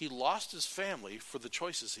 He lost his family for the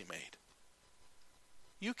choices he made.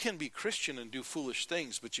 You can be Christian and do foolish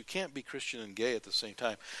things, but you can't be Christian and gay at the same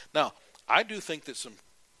time. Now, I do think that some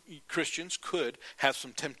Christians could have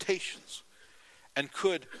some temptations and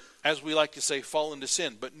could, as we like to say, fall into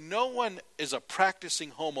sin. But no one is a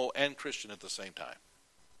practicing homo and Christian at the same time.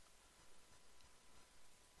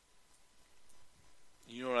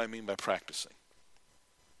 You know what I mean by practicing.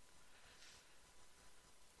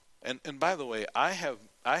 And by the way, I have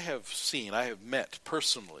met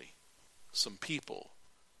personally some people,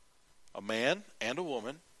 a man and a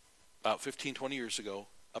woman, about 15, 20 years ago,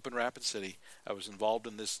 up in Rapid City. I was involved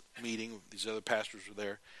in this meeting. These other pastors were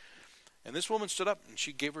there. And this woman stood up and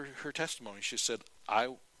she gave her testimony. She said,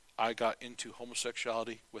 I got into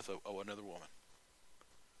homosexuality with another woman.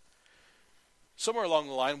 Somewhere along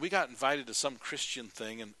the line, we got invited to some Christian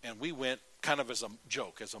thing, and we went kind of as a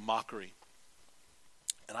joke, as a mockery.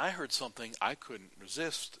 And I heard something I couldn't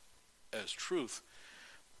resist as truth.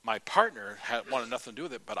 My partner wanted nothing to do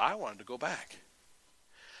with it, but I wanted to go back.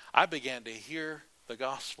 I began to hear the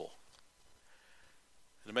gospel.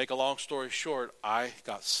 And to make a long story short, I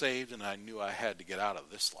got saved and I knew I had to get out of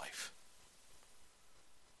this life.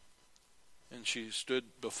 And she stood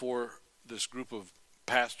before this group of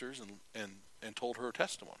pastors and told her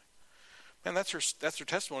testimony. Man, that's her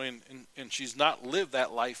testimony, and she's not lived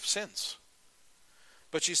that life since.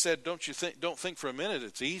 But she said, don't think for a minute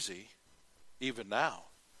it's easy, even now.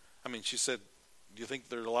 I mean, she said, do you think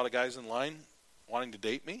there are a lot of guys in line wanting to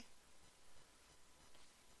date me?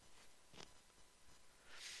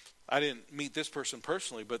 I didn't meet this person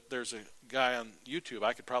personally, but there's a guy on YouTube.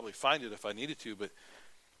 I could probably find it if I needed to, but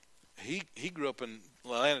he grew up in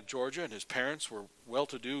Atlanta, Georgia, and his parents were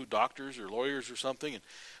well-to-do doctors or lawyers or something.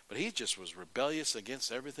 But he just was rebellious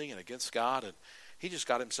against everything and against God, and he just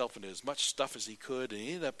got himself into as much stuff as he could, and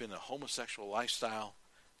he ended up in a homosexual lifestyle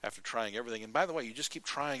after trying everything. And by the way, you just keep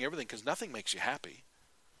trying everything because nothing makes you happy.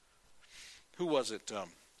 Who was it?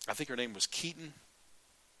 I think her name was Keaton,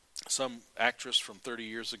 some actress from 30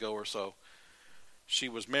 years ago or so. She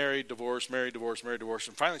was married, divorced, married, divorced, married, divorced,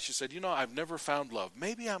 and finally she said, I've never found love.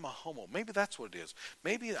 Maybe I'm a homo. Maybe that's what it is.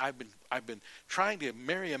 Maybe I've been trying to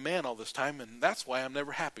marry a man all this time, and that's why I'm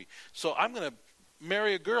never happy. So I'm going to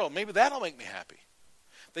marry a girl. Maybe that'll make me happy.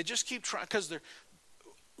 They just keep trying because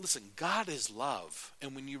listen, God is love,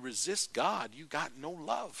 and when you resist God, you got no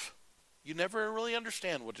love. You never really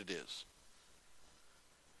understand what it is.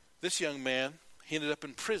 This young man, he ended up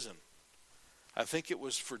in prison. I think it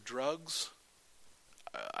was for drugs.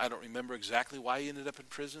 I don't remember exactly why he ended up in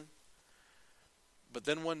prison. But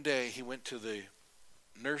then one day he went to the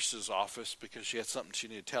nurse's office because she had something she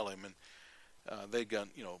needed to tell him. And they'd done,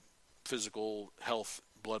 physical health,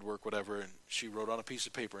 blood work, whatever. And she wrote on a piece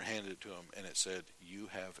of paper and handed it to him. And it said, "You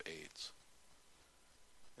have AIDS."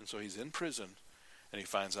 And so he's in prison and he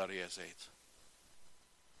finds out he has AIDS.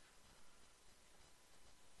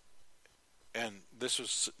 And this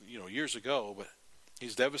was, years ago, but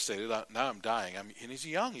he's devastated. Now I'm dying. And he's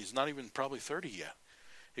young. He's not even probably 30 yet.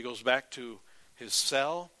 He goes back to his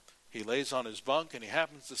cell. He lays on his bunk, and he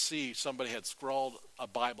happens to see somebody had scrawled a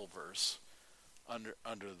Bible verse under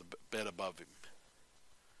the bed above him.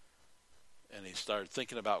 And he started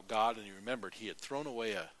thinking about God, and he remembered he had thrown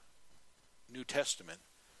away a New Testament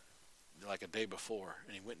like a day before,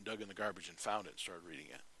 and he went and dug in the garbage and found it and started reading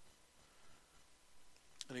it.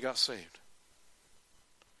 And he got saved.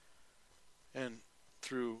 And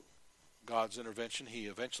through God's intervention, he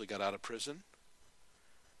eventually got out of prison.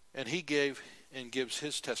 And he gave and gives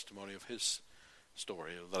his testimony of his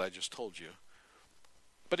story that I just told you.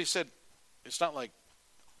 But he said, it's not like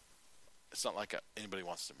anybody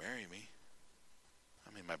wants to marry me.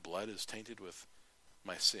 I mean, my blood is tainted with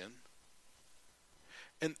my sin.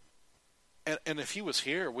 And if he was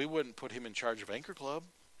here, we wouldn't put him in charge of Anchor Club.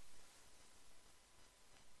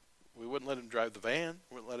 We wouldn't let him drive the van.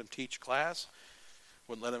 We wouldn't let him teach class.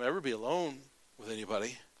 Wouldn't let him ever be alone with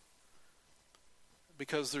anybody.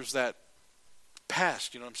 Because there's that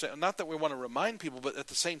past, you know what I'm saying? Not that we want to remind people, but at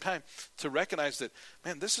the same time, to recognize that,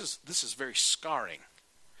 man, this is very scarring.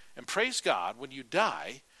 And praise God, when you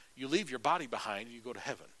die, you leave your body behind and you go to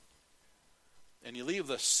heaven. And you leave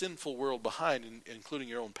the sinful world behind, including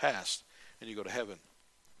your own past, and you go to heaven.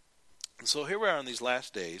 And so here we are in these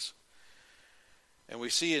last days, and we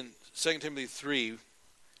see in 2 Timothy 3,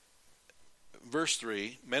 verse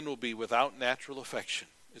 3, men will be without natural affection.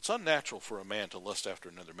 It's unnatural for a man to lust after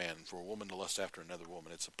another man, and for a woman to lust after another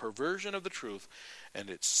woman. It's a perversion of the truth, and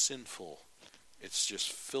it's sinful. It's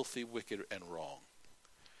just filthy, wicked, and wrong.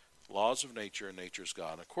 Laws of nature, and nature's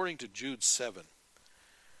God. According to Jude 7,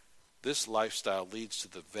 this lifestyle leads to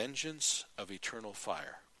the vengeance of eternal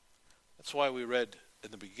fire. That's why we read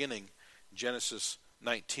in the beginning, Genesis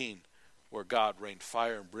 19, where God rained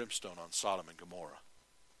fire and brimstone on Sodom and Gomorrah.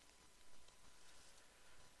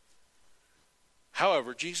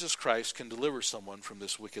 However, Jesus Christ can deliver someone from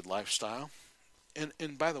this wicked lifestyle.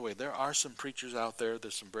 And by the way, there are some preachers out there,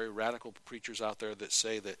 there's some very radical preachers out there that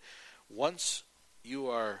say that once you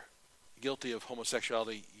are guilty of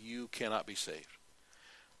homosexuality, you cannot be saved.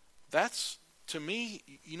 That's, to me,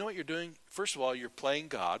 you know what you're doing? First of all, you're playing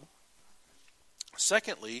God.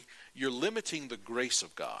 Secondly, you're limiting the grace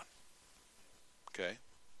of God. Okay?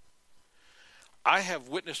 I have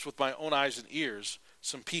witnessed with my own eyes and ears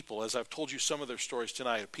some people, as I've told you some of their stories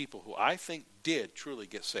tonight, of people who I think did truly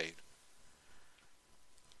get saved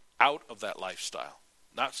out of that lifestyle.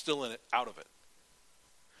 Not still in it, out of it.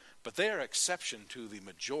 But they are exception to the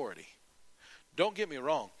majority. Don't get me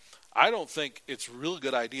wrong. I don't think it's a really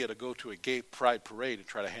good idea to go to a gay pride parade and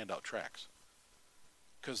try to hand out tracts.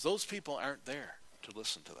 Because those people aren't there to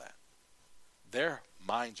listen to that. Their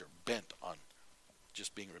minds are bent on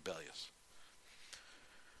just being rebellious.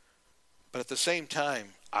 But at the same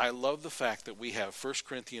time, I love the fact that we have 1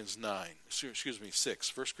 Corinthians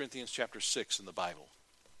 6, 1 Corinthians chapter 6 in the Bible.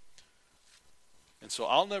 And so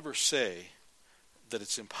I'll never say that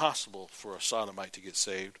it's impossible for a sodomite to get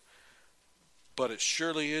saved, but it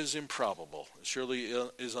surely is improbable. It surely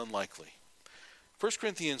is unlikely. 1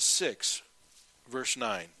 Corinthians 6, verse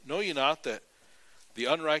 9. Know ye not that the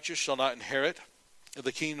unrighteous shall not inherit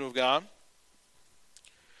the kingdom of God?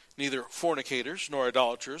 Neither fornicators, nor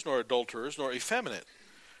idolaters, nor adulterers, nor effeminate,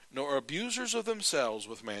 nor abusers of themselves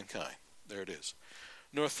with mankind. There it is.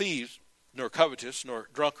 Nor thieves, nor covetous, nor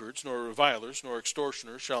drunkards, nor revilers, nor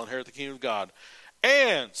extortioners shall inherit the kingdom of God.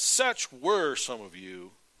 And such were some of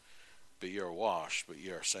you, but ye are washed, but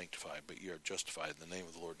ye are sanctified, but ye are justified in the name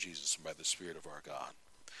of the Lord Jesus and by the Spirit of our God.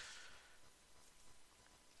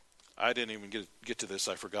 I didn't even get to this,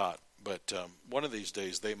 I forgot. But one of these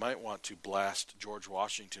days they might want to blast George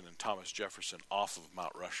Washington and Thomas Jefferson off of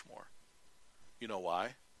Mount Rushmore. You know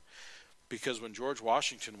why? Because when George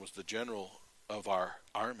Washington was the general of our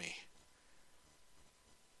army,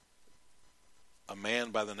 a man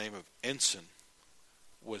by the name of Ensign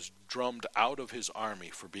was drummed out of his army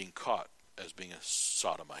for being caught as being a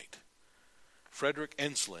sodomite. Frederick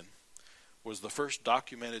Enslin was the first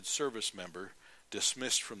documented service member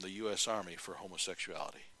dismissed from the U.S. Army for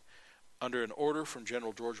homosexuality, under an order from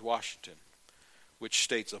General George Washington, which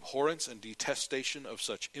states abhorrence and detestation of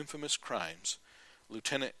such infamous crimes.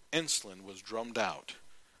 Lieutenant Enslin was drummed out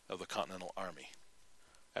of the Continental Army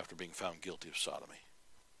after being found guilty of sodomy.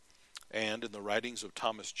 And in the writings of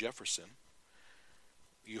Thomas Jefferson,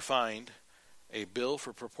 you find a bill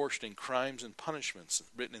for proportioning crimes and punishments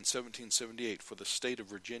written in 1778 for the state of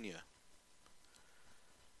Virginia.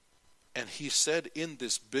 And he said in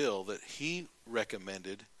this bill that he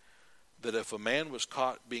recommended that if a man was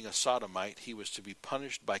caught being a sodomite, he was to be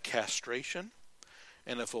punished by castration.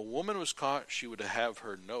 And if a woman was caught, she would have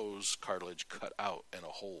her nose cartilage cut out and a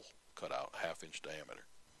hole cut out, 1/2 inch diameter.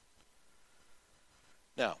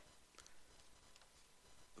 Now,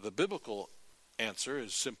 the biblical answer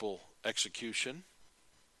is simple execution.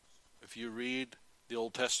 If you read the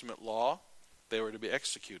Old Testament law, they were to be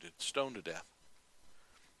executed, stoned to death.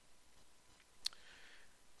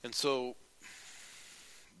 And so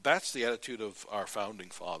that's the attitude of our founding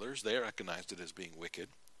fathers. They recognized it as being wicked.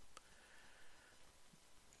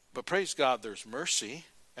 But praise God, there's mercy,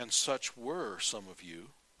 and such were some of you.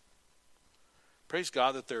 Praise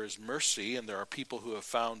God that there is mercy, and there are people who have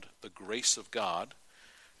found the grace of God.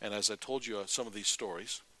 And as I told you some of these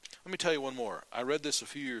stories, let me tell you one more. I read this a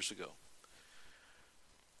few years ago.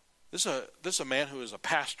 This is a man who is a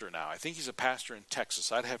pastor now. I think he's a pastor in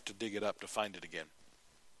Texas. I'd have to dig it up to find it again.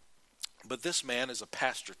 But this man is a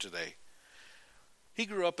pastor today. He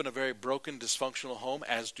grew up in a very broken, dysfunctional home,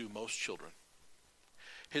 as do most children.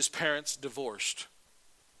 His parents divorced.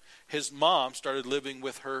 His mom started living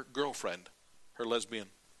with her girlfriend, her lesbian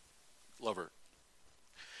lover.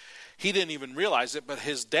 He didn't even realize it, but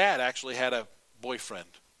his dad actually had a boyfriend.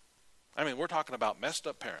 I mean, we're talking about messed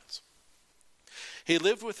up parents. He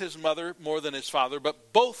lived with his mother more than his father,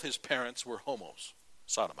 but both his parents were homos,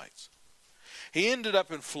 sodomites. He ended up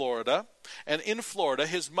in Florida, and in Florida,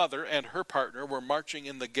 his mother and her partner were marching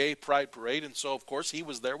in the gay pride parade, and so, of course, he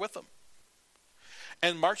was there with them.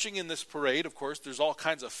 And marching in this parade, of course, there's all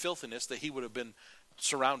kinds of filthiness that he would have been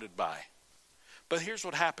surrounded by. But here's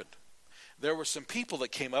what happened. There were some people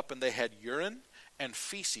that came up, and they had urine and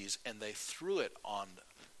feces, and they threw it on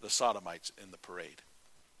the sodomites in the parade.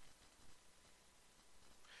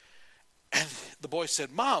 And the boy said,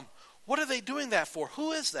 "Mom, what are they doing that for?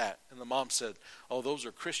 Who is that?" And the mom said, "Oh, those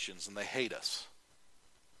are Christians, and they hate us."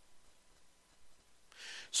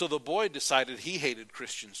 So the boy decided he hated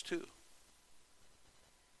Christians too.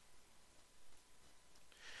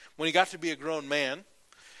 When he got to be a grown man,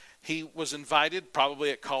 he was invited,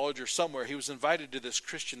 probably at college or somewhere, he was invited to this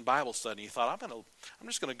Christian Bible study. He thought, I'm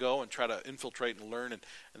just going to go and try to infiltrate and learn, and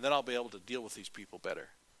then I'll be able to deal with these people better.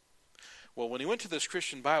 Well, when he went to this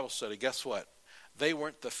Christian Bible study, guess what? They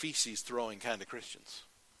weren't the feces-throwing kind of Christians.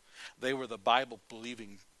 They were the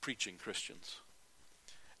Bible-believing, preaching Christians.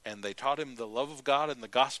 And they taught him the love of God and the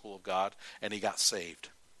gospel of God, and he got saved.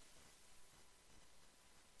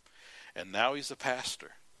 And now he's a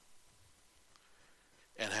pastor.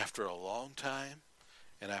 And after a long time,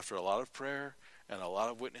 and after a lot of prayer and a lot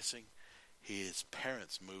of witnessing, his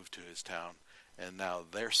parents moved to his town, and now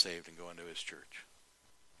they're saved and going to his church.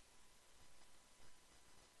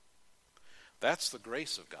 That's the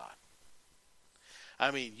grace of God.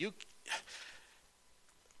 I mean,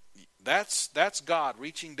 that's God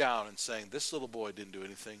reaching down and saying, this little boy didn't do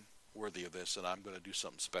anything worthy of this, and I'm going to do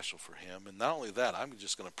something special for him. And not only that, I'm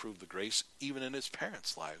just going to prove the grace even in his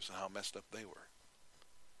parents' lives and how messed up they were.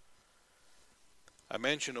 I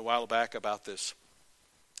mentioned a while back about this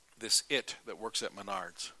it that works at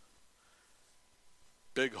Menards.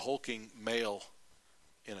 Big hulking male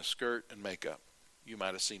in a skirt and makeup. You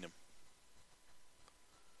might have seen him.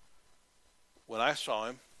 When I saw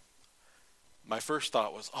him, my first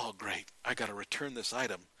thought was, oh great, I got to return this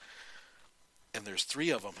item. And there's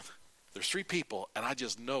 3 of them. There's 3 people, and I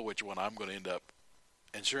just know which one I'm going to end up.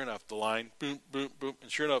 And sure enough, the line, boom, boom, boom. And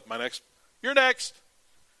sure enough, you're next.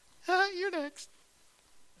 You're next.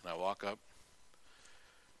 And I walk up,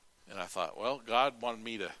 and I thought, well, God wanted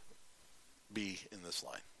me to be in this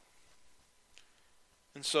line.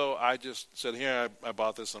 And so I just said, here, I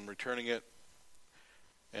bought this, I'm returning it.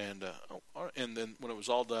 And then when it was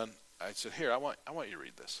all done, I said, here, I want you to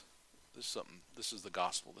read this. This is the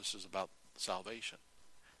gospel. This is about salvation.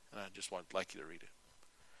 And I just like you to read it.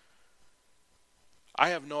 I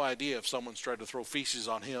have no idea if someone's tried to throw feces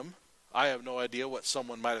on him. I have no idea what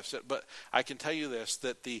someone might have said. But I can tell you this,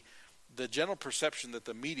 that the general perception that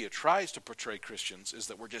the media tries to portray Christians is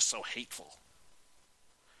that we're just so hateful.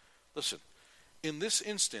 Listen, in this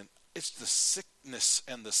instant, it's the sickness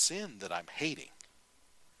and the sin that I'm hating.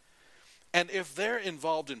 And if they're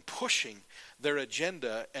involved in pushing their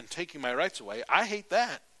agenda and taking my rights away, I hate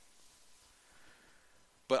that.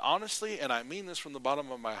 But honestly, and I mean this from the bottom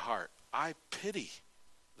of my heart, I pity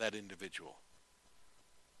that individual.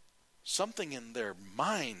 Something in their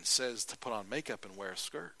mind says to put on makeup and wear a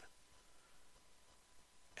skirt.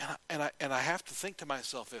 And I have to think to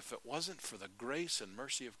myself, if it wasn't for the grace and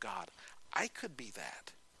mercy of God, I could be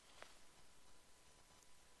that.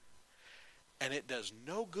 And it does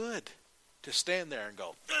no good to stand there and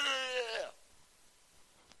go, ugh.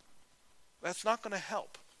 That's not going to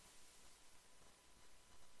help.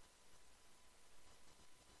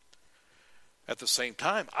 At the same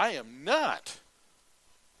time, I am not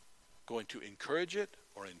going to encourage it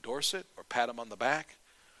or endorse it or pat them on the back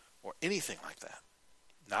or anything like that.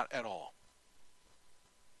 Not at all.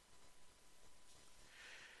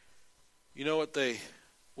 You know what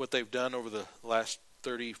they've done over the last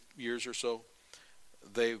 30 years or so?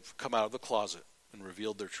 They've come out of the closet and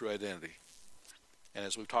revealed their true identity. And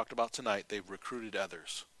as we've talked about tonight, they've recruited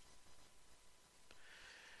others.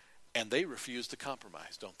 And they refuse to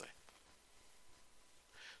compromise, don't they?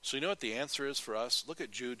 So you know what the answer is for us? Look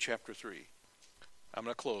at Jude chapter 3. I'm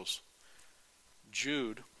going to close.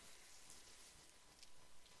 Jude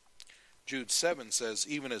 7 says,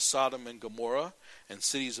 even as Sodom and Gomorrah and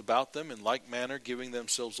cities about them in like manner giving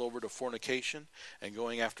themselves over to fornication and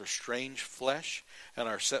going after strange flesh, and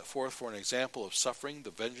are set forth for an example of suffering,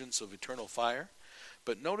 the vengeance of eternal fire.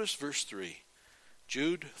 But notice verse 3,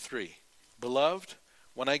 Jude 3, Beloved,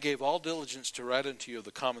 when I gave all diligence to write unto you of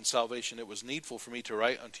the common salvation, it was needful for me to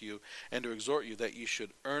write unto you and to exhort you that ye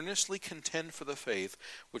should earnestly contend for the faith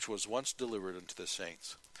which was once delivered unto the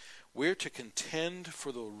saints. We're to contend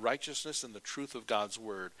for the righteousness and the truth of God's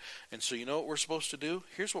word. And so you know what we're supposed to do?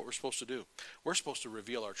 Here's what we're supposed to do. We're supposed to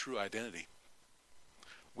reveal our true identity.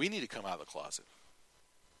 We need to come out of the closet.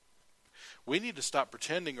 We need to stop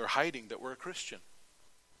pretending or hiding that we're a Christian.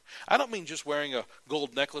 I don't mean just wearing a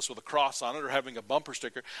gold necklace with a cross on it or having a bumper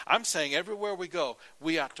sticker. I'm saying everywhere we go,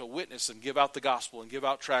 we ought to witness and give out the gospel and give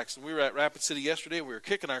out tracts. And we were at Rapid City yesterday, and we were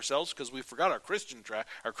kicking ourselves because we forgot our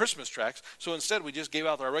Christmas tracts. So instead, we just gave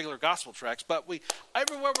out our regular gospel tracts. But we,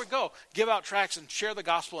 everywhere we go, give out tracts and share the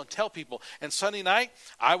gospel and tell people. And Sunday night,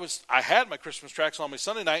 I had my Christmas tracts on me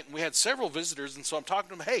Sunday night, and we had several visitors. And so I'm talking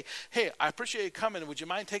to them, hey, I appreciate you coming. Would you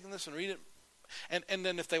mind taking this and read it? And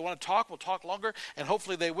then if they want to talk, we'll talk longer, and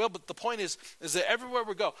hopefully they will. But the point is that everywhere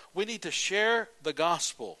we go, we need to share the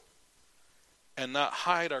gospel and not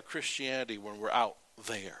hide our Christianity when we're out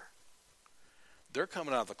there. They're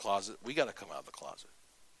coming out of the closet. We got to come out of the closet.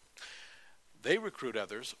 They recruit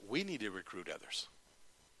others. We need to recruit others.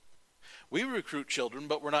 We recruit children,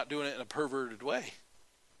 but we're not doing it in a perverted way.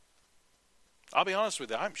 I'll be honest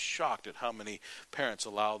with you. I'm shocked at how many parents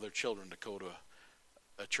allow their children to go to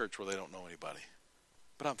a church where they don't know anybody.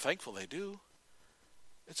 But I'm thankful they do.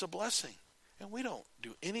 It's a blessing. And we don't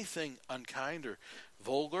do anything unkind or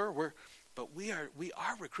vulgar. But we are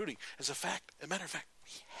recruiting. As a matter of fact,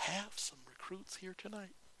 we have some recruits here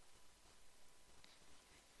tonight.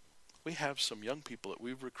 We have some young people that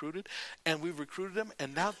we've recruited, and we've recruited them,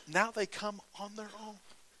 and now they come on their own.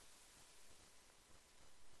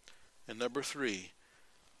 And number 3,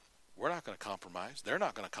 we're not going to compromise. They're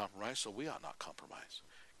not going to compromise, so we ought not compromise.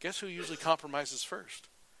 Guess who usually compromises first?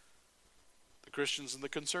 The Christians and the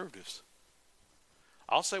conservatives.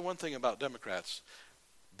 I'll say one thing about Democrats.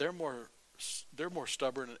 They're more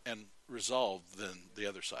stubborn and resolved than the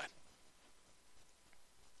other side.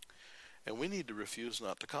 And we need to refuse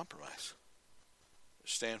not to compromise.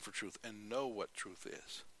 Stand for truth and know what truth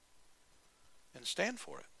is. And stand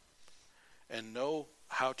for it. And know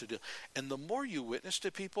how to deal. And the more you witness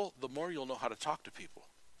to people, the more you'll know how to talk to people.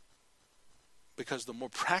 Because the more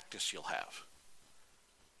practice you'll have.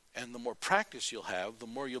 And the more practice you'll have, the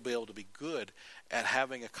more you'll be able to be good at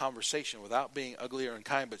having a conversation without being ugly or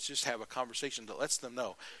unkind, but just have a conversation that lets them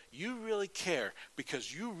know you really care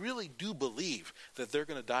because you really do believe that they're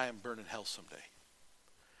going to die and burn in hell someday.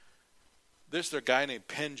 There's a guy named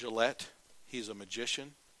Penn Jillette. He's a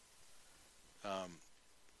magician.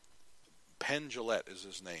 Penn Jillette is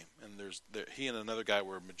his name. And he and another guy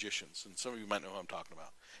were magicians. And some of you might know who I'm talking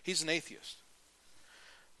about. He's an atheist.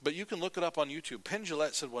 But you can look it up on YouTube. Penn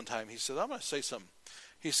Jillette said one time, he said, I'm going to say something.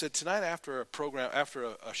 He said, tonight after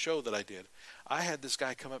a show that I did, I had this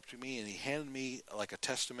guy come up to me and he handed me like a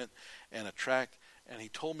testament and a tract, and he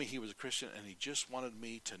told me he was a Christian and he just wanted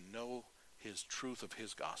me to know his truth of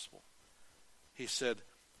his gospel. He said,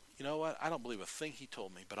 you know what? I don't believe a thing he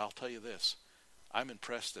told me, but I'll tell you this. I'm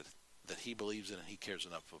impressed that he believes in it and he cares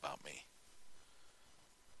enough about me.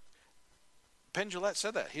 Penn Jillette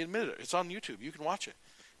said that. He admitted it. It's on YouTube. You can watch it.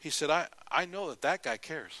 He said, I know that guy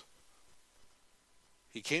cares.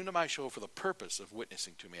 He came to my show for the purpose of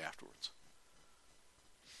witnessing to me afterwards.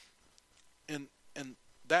 And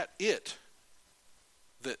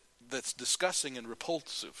that's disgusting and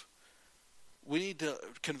repulsive. We need to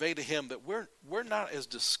convey to him that we're not as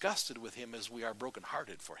disgusted with him as we are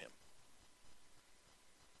brokenhearted for him.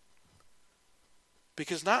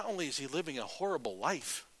 Because not only is he living a horrible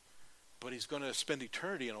life, but he's going to spend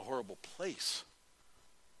eternity in a horrible place.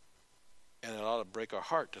 And it ought to break our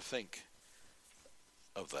heart to think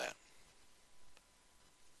of that.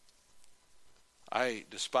 I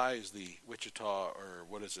despise the Wichita, or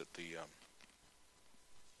what is it, the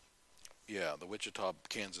Wichita,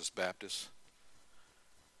 Kansas Baptist.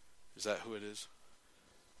 Is that who it is?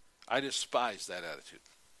 I despise that attitude.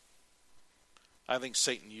 I think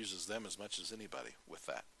Satan uses them as much as anybody with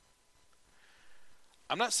that.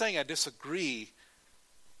 I'm not saying I disagree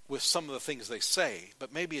with some of the things they say,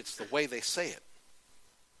 but maybe it's the way they say it.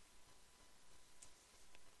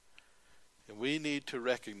 And we need to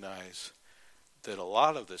recognize that a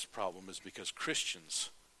lot of this problem is because Christians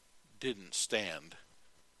didn't stand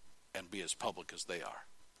and be as public as they are.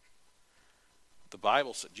 The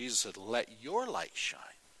Bible said, Jesus said, let your light shine.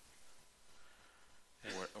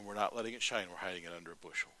 And we're not letting it shine, we're hiding it under a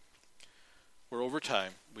bushel. We're over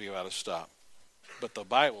time, we got to stop. But the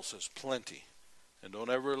Bible says plenty. And don't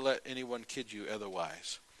ever let anyone kid you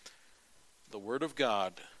otherwise. The Word of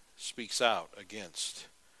God speaks out against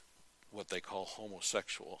what they call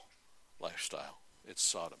homosexual lifestyle. It's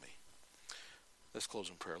sodomy. Let's close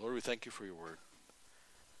in prayer. Lord, we thank you for your Word.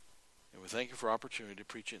 And we thank you for opportunity to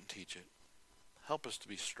preach it and teach it. Help us to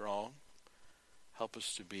be strong. Help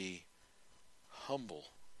us to be humble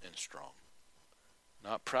and strong.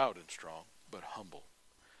 Not proud and strong, but humble.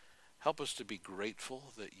 Help us to be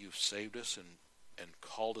grateful that you've saved us and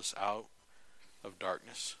called us out of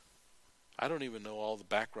darkness. I don't even know all the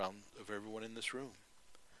background of everyone in this room,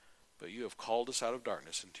 but you have called us out of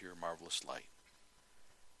darkness into your marvelous light.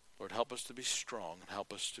 Lord, help us to be strong and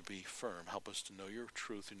help us to be firm. Help us to know your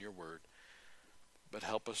truth and your word, but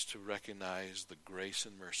help us to recognize the grace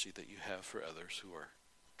and mercy that you have for others who are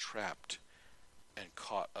trapped and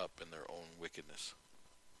caught up in their own wickedness.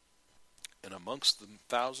 And amongst the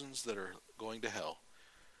thousands that are going to hell,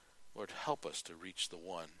 Lord, help us to reach the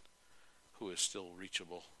one who is still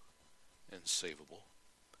reachable and savable.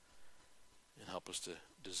 And help us to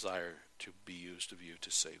desire to be used of you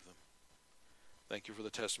to save them. Thank you for the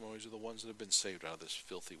testimonies of the ones that have been saved out of this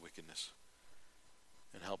filthy wickedness.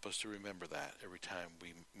 And help us to remember that every time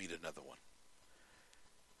we meet another one.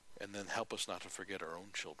 And then help us not to forget our own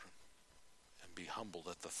children. And be humbled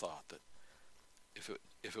at the thought that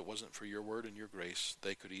if it wasn't for your word and your grace,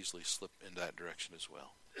 they could easily slip in that direction as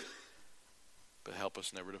well. But help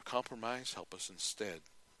us never to compromise. Help us instead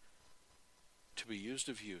to be used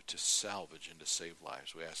of you to salvage and to save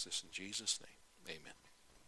lives. We ask this in Jesus' name. Amen.